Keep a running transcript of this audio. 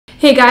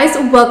Hey guys,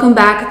 welcome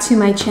back to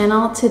my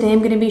channel. Today I'm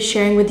going to be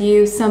sharing with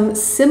you some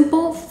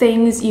simple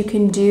things you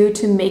can do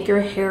to make your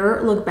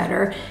hair look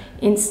better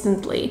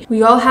instantly.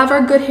 We all have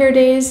our good hair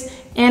days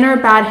and our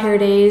bad hair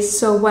days,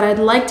 so what I'd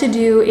like to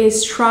do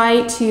is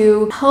try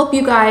to help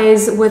you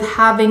guys with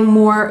having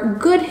more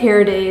good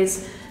hair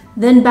days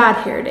than bad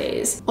hair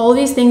days. All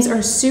these things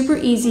are super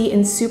easy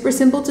and super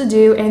simple to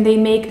do, and they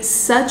make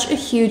such a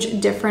huge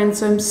difference.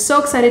 So I'm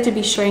so excited to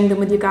be sharing them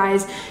with you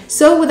guys.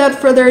 So without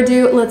further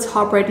ado, let's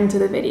hop right into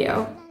the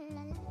video.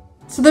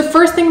 So the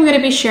first thing I'm going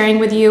to be sharing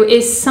with you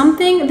is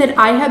something that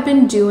I have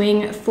been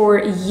doing for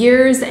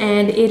years,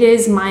 and it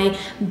is my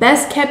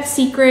best kept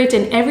secret,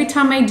 and every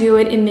time I do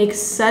it, it makes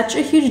such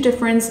a huge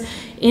difference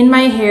in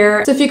my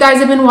hair. So if you guys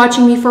have been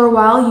watching me for a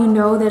while, you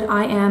know that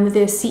I am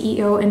the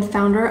CEO and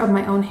founder of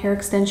my own hair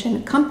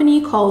extension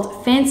company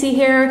called Fancy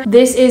Hair.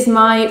 This is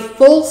my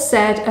full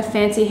set of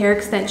fancy hair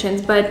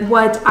extensions, but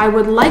what I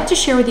would like to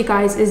share with you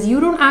guys is you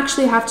don't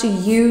actually have to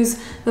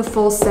use the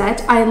full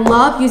set. I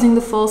love using the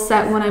full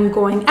set when I'm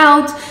going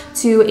out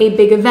to a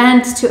big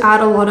event to add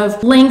a lot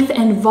of length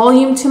and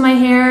volume to my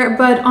hair,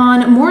 but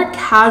on more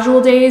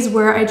casual days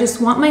where I just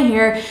want my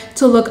hair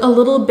to look a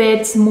little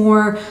bit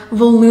more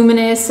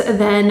voluminous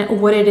than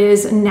what it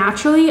is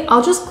naturally,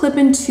 I'll just clip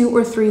in 2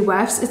 or 3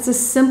 wefts. It's the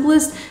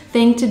simplest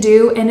thing to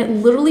do, and it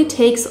literally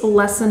takes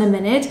less than a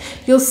minute.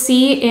 You'll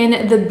see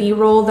in the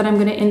B-roll that I'm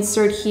going to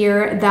insert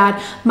here that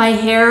my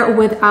hair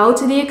without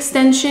the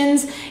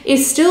extensions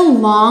is still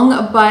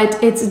long,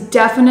 but it's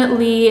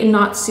definitely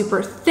not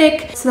super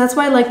thick. So that's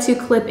why I like to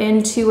clip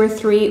in 2 or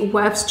 3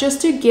 wefts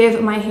just to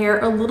give my hair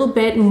a little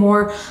bit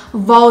more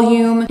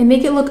volume and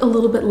make it look a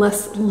little bit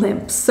less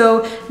limp.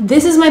 So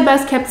this is my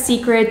best kept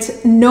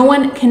secret. No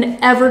one can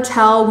ever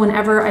tell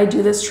whenever I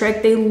do this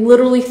trick. They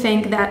literally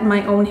think that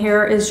my own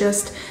hair is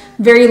just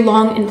very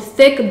long and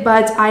thick,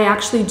 but I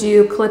actually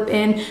do clip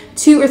in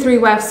 2 or 3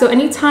 wefts. So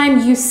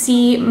anytime you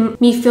see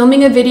me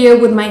filming a video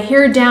with my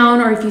hair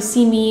down, or if you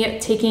see me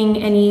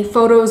taking any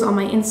photos on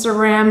my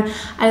Instagram,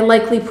 I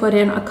likely put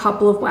in a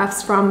couple of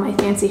wefts from my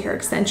fancy hair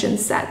extension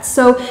set.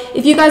 So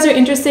if you guys are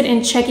interested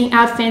in checking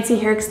out fancy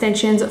hair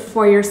extensions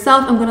for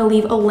yourself, I'm going to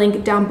leave a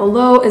link down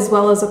below as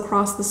well as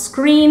across the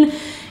screen.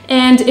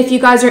 And if you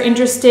guys are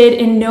interested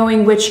in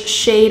knowing which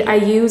shade I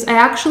use, I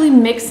actually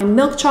mix my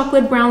milk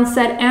chocolate brown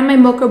set and my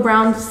mocha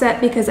brown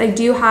set because I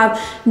do have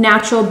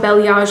natural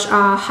balayage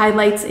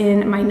highlights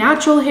in my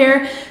natural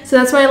hair. So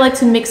that's why I like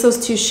to mix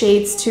those 2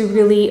 shades to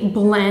really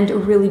blend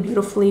really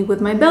beautifully with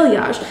my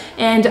balayage.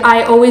 And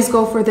I always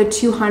go for the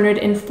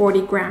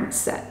 240 gram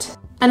set.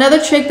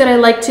 Another trick that I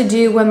like to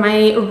do when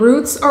my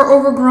roots are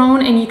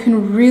overgrown and you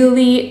can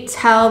really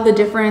tell the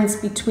difference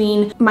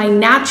between my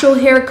natural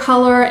hair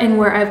color and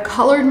where I've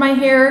colored my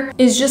hair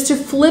is just to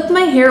flip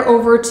my hair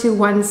over to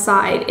one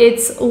side.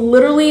 It's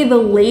literally the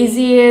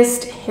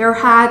laziest hair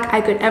hack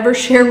I could ever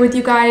share with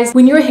you guys.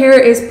 When your hair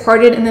is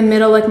parted in the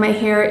middle like my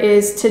hair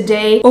is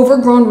today,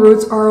 overgrown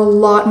roots are a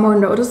lot more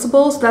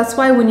noticeable. So that's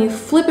why when you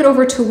flip it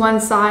over to one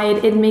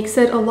side, it makes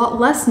it a lot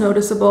less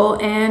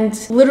noticeable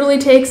and literally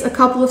takes a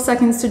couple of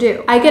seconds to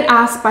do. I get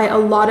asked by a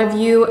lot of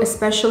you,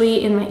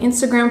 especially in my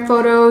Instagram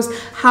photos,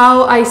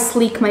 how I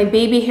sleek my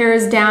baby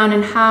hairs down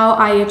and how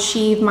I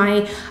achieve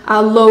my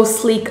low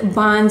sleek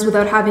buns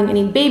without having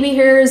any baby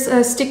hairs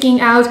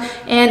sticking out.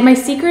 And my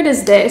secret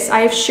is this.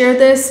 I've shared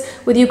this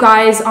with you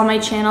guys on my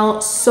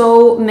channel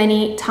so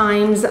many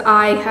times.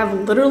 I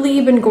have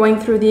literally been going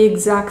through the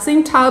exact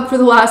same tub for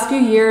the last few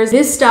years.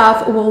 This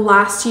stuff will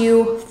last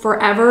you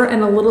forever,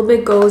 and a little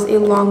bit goes a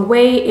long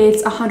way.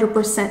 It's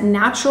 100%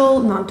 natural,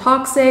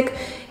 non-toxic.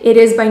 It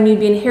is by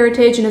Nubian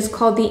Heritage and it's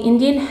called the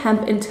Indian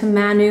Hemp and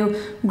Tamanu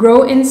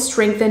Grow and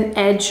Strengthen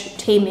Edge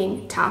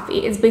Taming Taffy.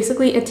 It's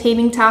basically a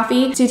taming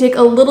taffy. So you take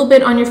a little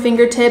bit on your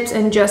fingertips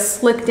and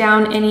just slick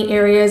down any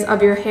areas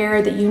of your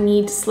hair that you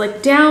need to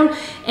slick down,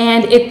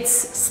 and it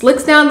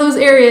slicks down those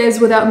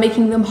areas without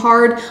making them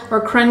hard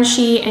or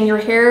crunchy, and your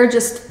hair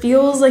just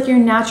feels like your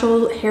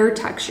natural hair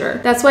texture.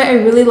 That's why I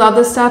really love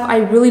this stuff. I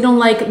really don't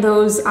like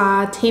those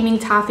taming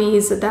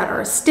taffies that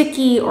are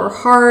sticky or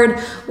hard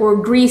or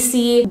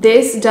greasy.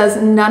 This does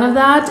none of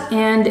that,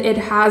 and it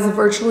has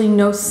virtually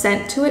no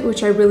scent to it,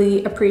 which I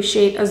really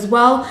appreciate as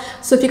well.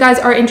 So if you guys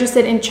are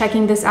interested in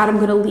checking this out, I'm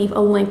going to leave a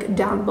link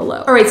down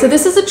below. All right, so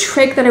this is a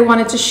trick that I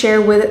wanted to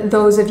share with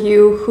those of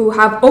you who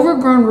have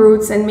overgrown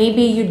roots and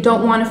maybe you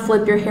don't want to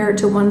flip your hair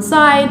to one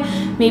side,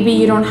 maybe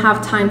you don't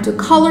have time to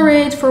color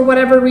it for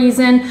whatever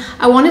reason.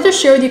 I wanted to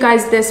share with you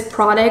guys this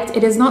product.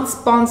 It is not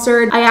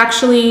sponsored. I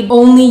actually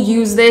only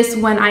use this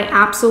when I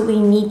absolutely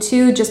need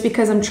to, just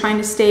because I'm trying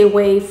to stay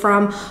away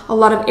from a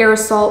lot of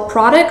aerosol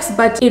products,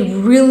 but it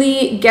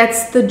really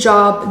gets the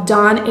job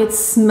done. It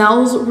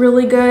smells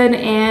really good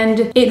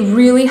and it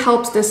really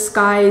helps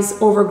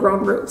disguise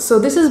overgrown roots. So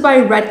this is by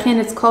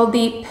Redken. It's called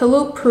the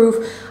Pillow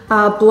Proof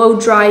Blow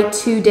Dry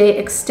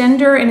 2-Day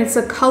Extender, and it's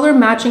a color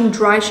matching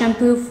dry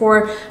shampoo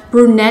for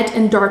brunette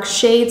and dark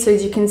shades. So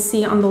as you can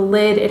see on the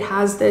lid, it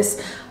has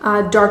this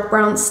dark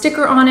brown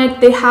sticker on it.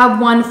 They have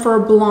one for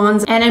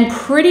blondes, and I'm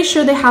pretty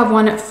sure they have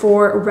one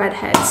for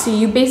redheads. So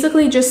you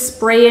basically just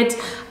spray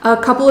it a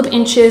couple of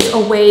inches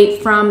away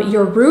from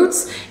your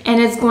roots,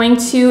 and it's going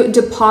to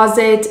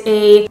deposit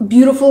a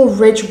beautiful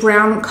rich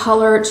brown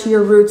color to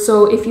your roots.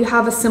 So if you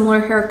have a similar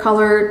hair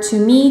color to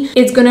me,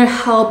 it's gonna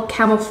help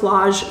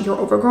camouflage your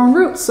overgrown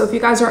roots. So if you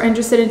guys are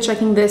interested in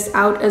checking this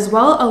out as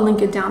well, I'll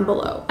link it down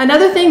below.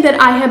 Another thing that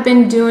I have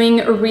been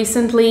doing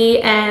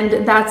recently,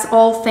 and that's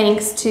all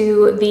thanks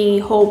to the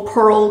whole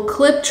pearl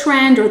clip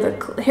trend, or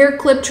the hair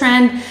clip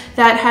trend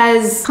that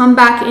has come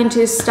back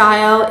into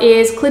style,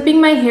 is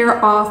clipping my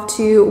hair off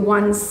to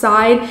one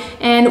side.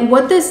 And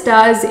what this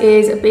does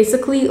is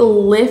basically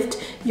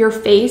lift your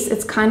face.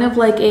 It's kind of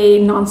like a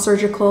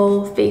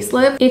non-surgical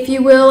facelift, if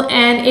you will,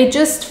 and it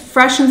just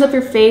freshens up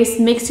your face,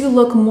 makes you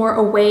look more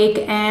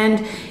awake,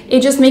 and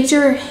it just makes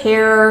your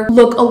hair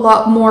look a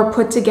lot more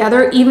put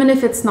together, even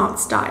if it's not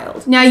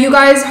styled. Now, you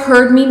guys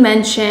heard me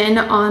mention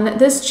on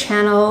this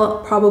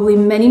channel probably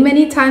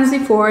many times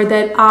before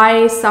that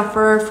I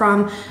suffer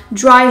from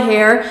dry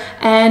hair,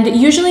 and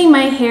usually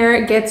my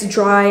hair gets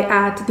dry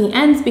at the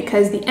ends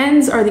because the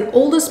ends are the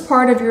oldest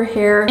part of your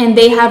hair, and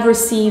they have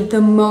received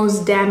the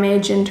most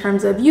damage in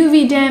terms of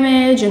UV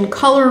damage and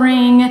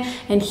coloring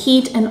and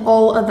heat and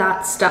all of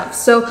that stuff.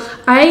 So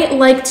I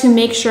like to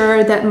make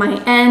sure that my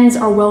ends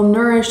are well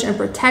nourished and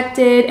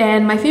protected,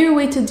 and my favorite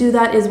way to do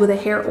that is with a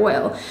hair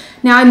oil.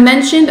 Now, I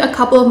mentioned a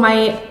couple of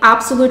my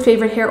absolute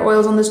favorite hair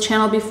oils on this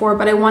channel before,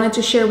 but I wanted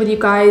to share with you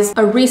guys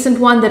a recent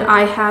one that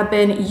I have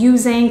been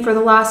using for the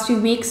last few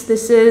weeks.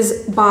 This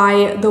is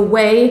by the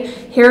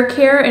Ouai Hair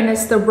Care, and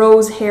it's the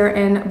Rose Hair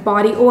and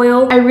Body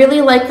Oil. I really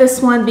like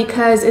this one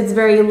because it's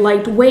very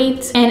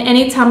lightweight, and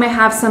anytime I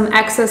have some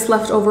excess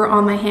left over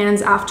on my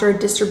hands after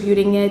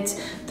distributing it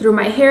through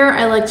my hair,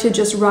 I like to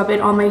just rub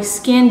it on my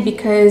skin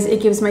because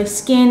it gives my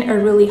skin a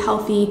really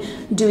healthy,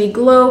 dewy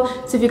glow.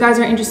 So if you guys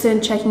are interested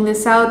in checking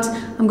this out,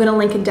 I'm gonna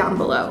link it down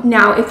below.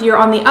 Now, if you're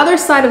on the other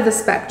side of the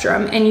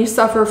spectrum and you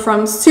suffer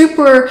from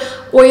super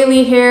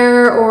oily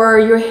hair, or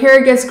your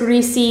hair gets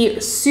greasy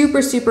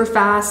super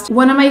fast,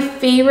 one of my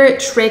favorite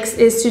tricks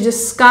is to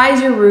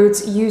disguise your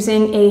roots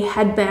using a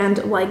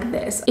headband like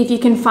this. If you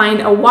can find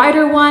a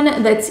wider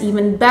one, that's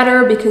even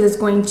better because it's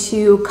going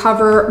to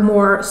cover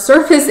more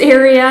surface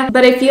area.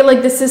 But I feel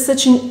like this is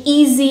such an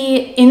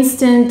easy,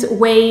 instant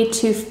way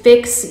to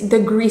fix the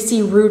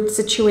greasy root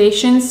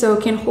situation, so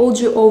it can hold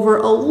you over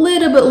a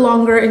little bit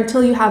longer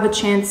until you have a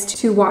chance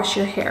to wash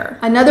your hair.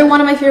 Another one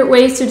of my favorite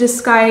ways to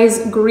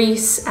disguise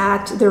grease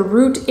at the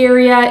root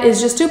area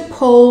is just to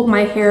pull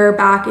my hair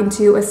back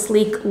into a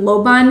sleek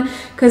low bun,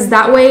 because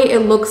that way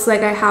it looks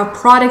like I have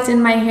product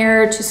in my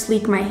hair to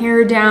sleek my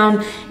hair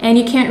down, and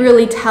you can't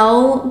really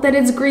tell that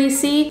it's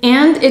greasy,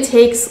 and it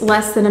takes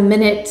less than a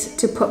minute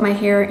to put my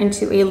hair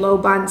into a low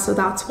bun, so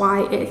that's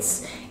why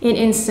it's an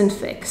instant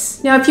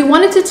fix. Now, if you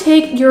wanted to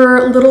take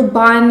your little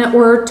bun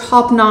or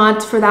top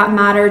knot for that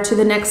matter to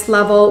the next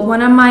level,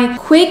 one of my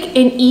quick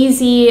and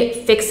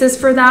easy fixes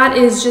for that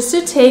is just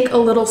to take a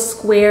little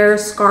square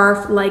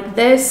scarf like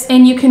this,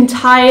 and you can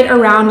tie it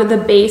around the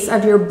base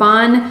of your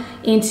bun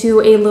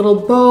into a little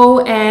bow,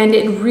 and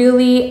it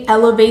really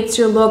elevates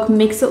your look,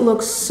 makes it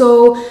look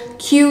so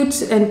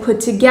cute and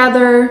put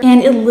together,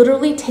 and it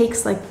literally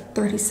takes like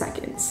 30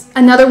 seconds.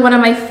 Another one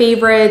of my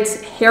favorite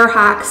hair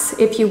hacks,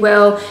 if you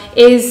will,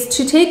 is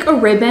to take a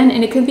ribbon,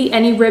 and it could be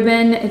any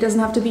ribbon. It doesn't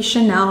have to be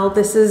Chanel.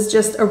 This is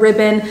just a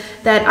ribbon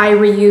that I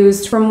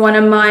reused from one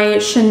of my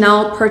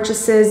Chanel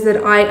purchases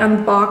that I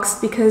unboxed,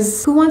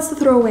 because who wants to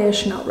throw away a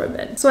Chanel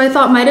ribbon? So I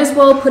thought might as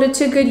well put it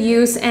to good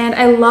use, and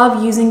I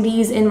love using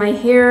these in my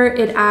hair.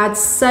 It adds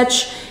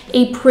such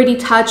a pretty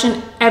touch,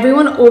 and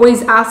everyone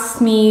always asks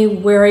me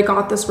where I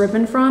got this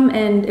ribbon from,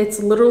 and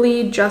it's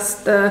literally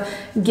just the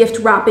gift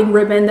wrapping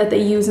ribbon that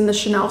they use in the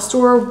Chanel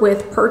store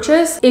with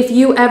purchase. If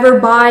you ever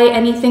buy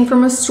anything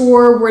from a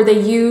store where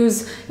they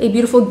use a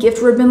beautiful gift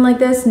ribbon like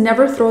this,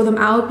 never throw them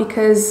out,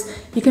 because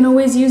you can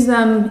always use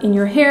them in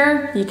your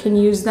hair. You can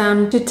use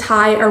them to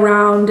tie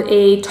around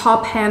a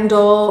top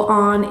handle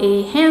on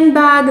a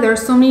handbag. There are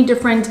so many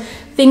different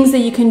things that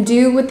you can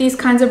do with these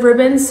kinds of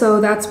ribbons,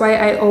 so that's why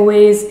I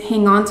always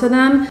hang on to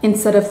them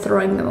instead of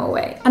throwing them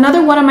away.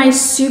 Another one of my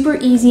super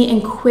easy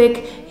and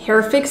quick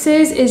hair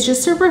fixes is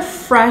just to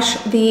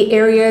refresh the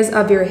areas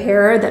of your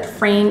hair that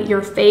frame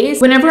your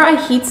face. Whenever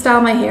I heat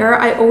style my hair,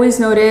 I always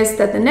notice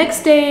that the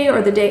next day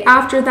or the day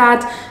after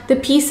that, the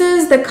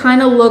pieces that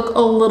kind of look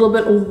a little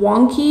bit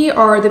wonky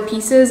are the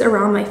pieces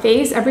around my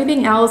face.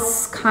 Everything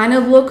else kind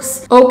of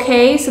looks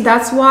okay. So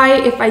that's why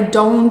if I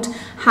don't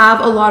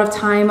have a lot of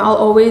time, I'll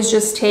always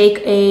just take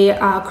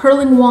a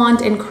curling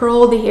wand and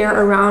curl the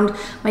hair around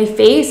my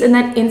face, and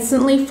that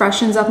instantly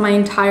freshens up my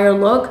entire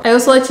look. I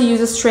also like to use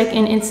this trick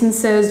in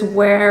instances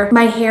where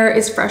my hair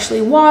is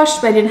freshly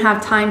washed but I didn't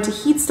have time to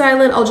heat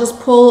style it. I'll just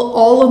pull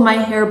all of my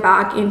hair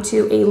back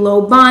into a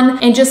low bun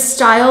and just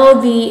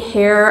style the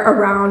hair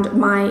around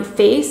my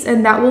face,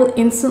 and that will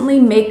instantly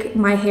make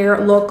my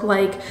hair look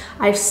like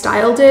I've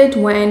styled it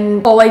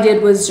when all I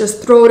did was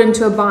just throw it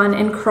into a bun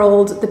and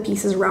curled the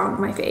pieces around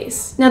my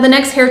face. Now the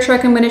next hair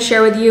trick I'm going to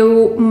share with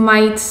you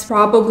might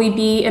probably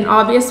be an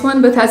obvious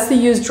one, but that's to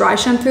use dry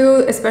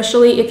shampoo,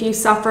 especially if you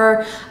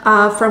suffer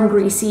from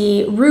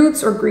greasy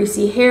roots or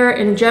greasy hair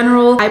in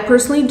general. I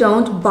personally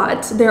don't,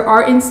 but there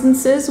are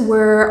instances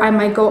where I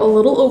might go a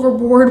little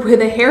overboard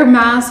with a hair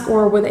mask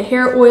or with a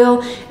hair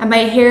oil, and my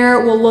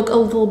hair will look a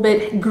little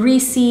bit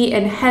greasy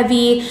and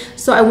heavy.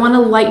 So I want to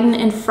lighten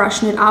and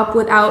freshen it up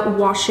without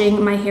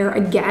washing my hair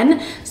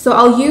again. So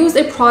I'll use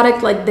a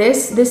product like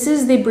this. This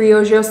is the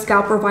Briogeo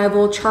Scalp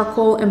Revival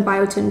Charcoal and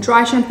Biotin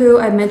Dry Shampoo.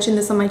 I've mentioned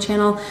this on my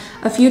channel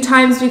a few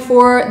times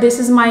before. This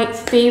is my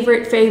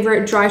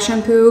favorite dry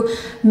shampoo,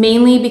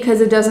 mainly because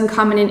it doesn't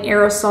come in an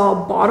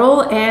aerosol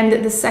bottle,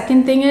 and the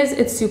second thing is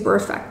it's super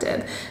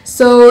effective.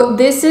 So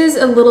this is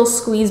a little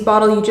squeeze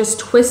bottle. You just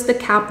twist the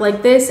cap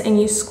like this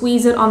and you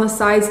squeeze it on the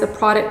sides. The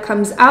product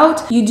comes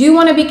out. You do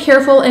want to be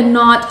careful and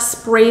not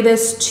spray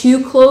this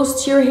too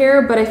close to your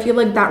hair, but I feel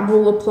like that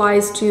rule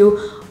applies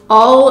to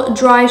all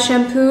dry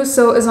shampoo.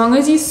 So as long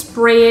as you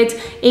spray it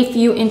a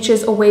few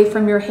inches away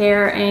from your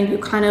hair and you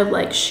kind of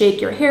like shake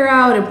your hair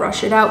out and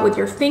brush it out with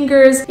your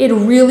fingers, it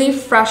really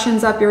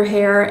freshens up your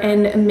hair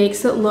and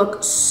makes it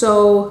look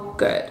so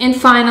good. And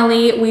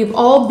finally, we've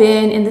all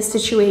been in the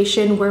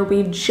situation where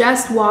we've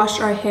just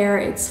washed our hair.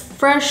 It's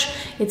fresh,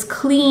 it's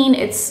clean,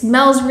 it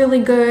smells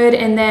really good,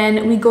 and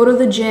then we go to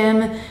the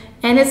gym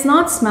and it's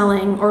not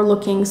smelling or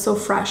looking so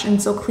fresh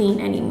and so clean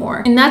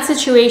anymore. In that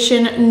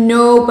situation,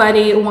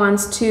 nobody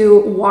wants to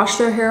wash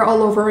their hair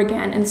all over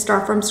again and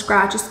start from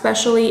scratch,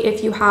 especially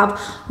if you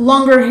have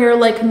longer hair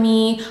like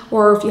me,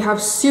 or if you have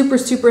super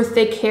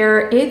thick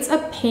hair. It's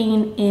a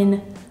pain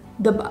in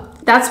the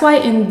butt. That's why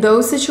in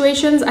those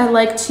situations, I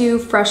like to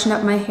freshen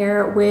up my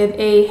hair with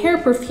a hair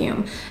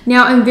perfume.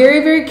 Now, I'm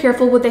very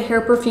careful with the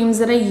hair perfumes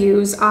that I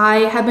use.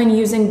 I have been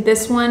using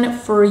this one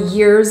for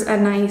years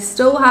and I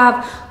still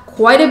have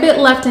quite a bit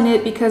left in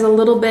it because a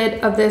little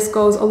bit of this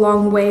goes a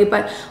long way.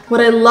 But what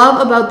I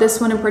love about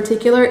this one in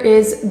particular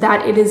is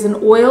that it is an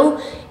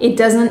oil. It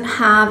doesn't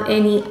have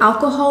any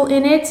alcohol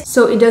in it,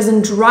 so it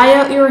doesn't dry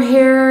out your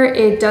hair.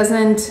 It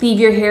doesn't leave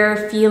your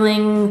hair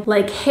feeling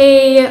like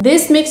hay.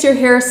 This makes your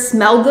hair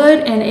smell good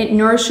and it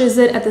nourishes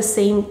it at the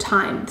same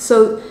time.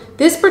 So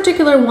this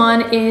particular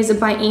one is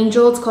by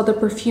Angel. It's called the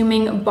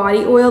Perfuming Body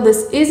Oil.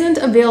 This isn't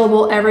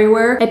available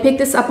everywhere. I picked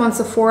this up on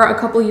Sephora a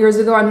couple years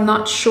ago. I'm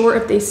not sure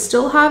if they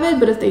still have it,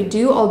 but if they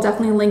do, I'll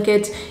definitely link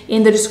it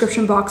in the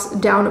description box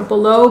down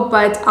below.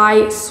 But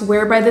I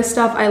swear by this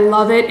stuff. I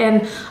love it,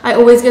 and I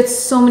always get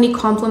so many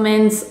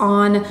compliments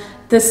on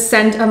the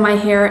scent of my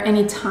hair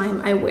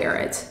anytime I wear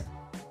it.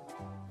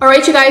 All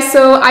right, you guys,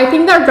 so I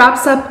think that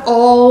wraps up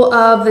all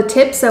of the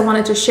tips I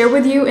wanted to share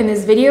with you in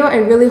this video. I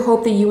really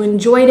hope that you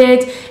enjoyed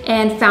it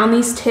and found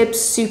these tips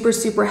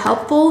super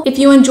helpful. If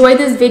you enjoyed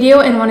this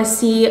video and want to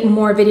see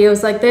more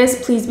videos like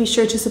this, please be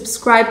sure to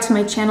subscribe to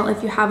my channel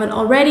if you haven't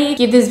already.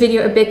 Give this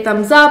video a big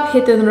thumbs up,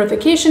 hit the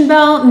notification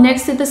bell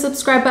next to the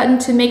subscribe button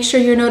to make sure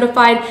you're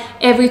notified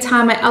every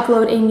time I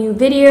upload a new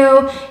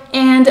video.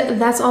 And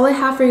that's all I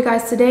have for you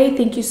guys today.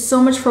 Thank you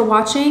so much for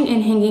watching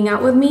and hanging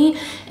out with me,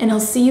 and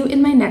I'll see you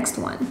in my next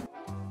one.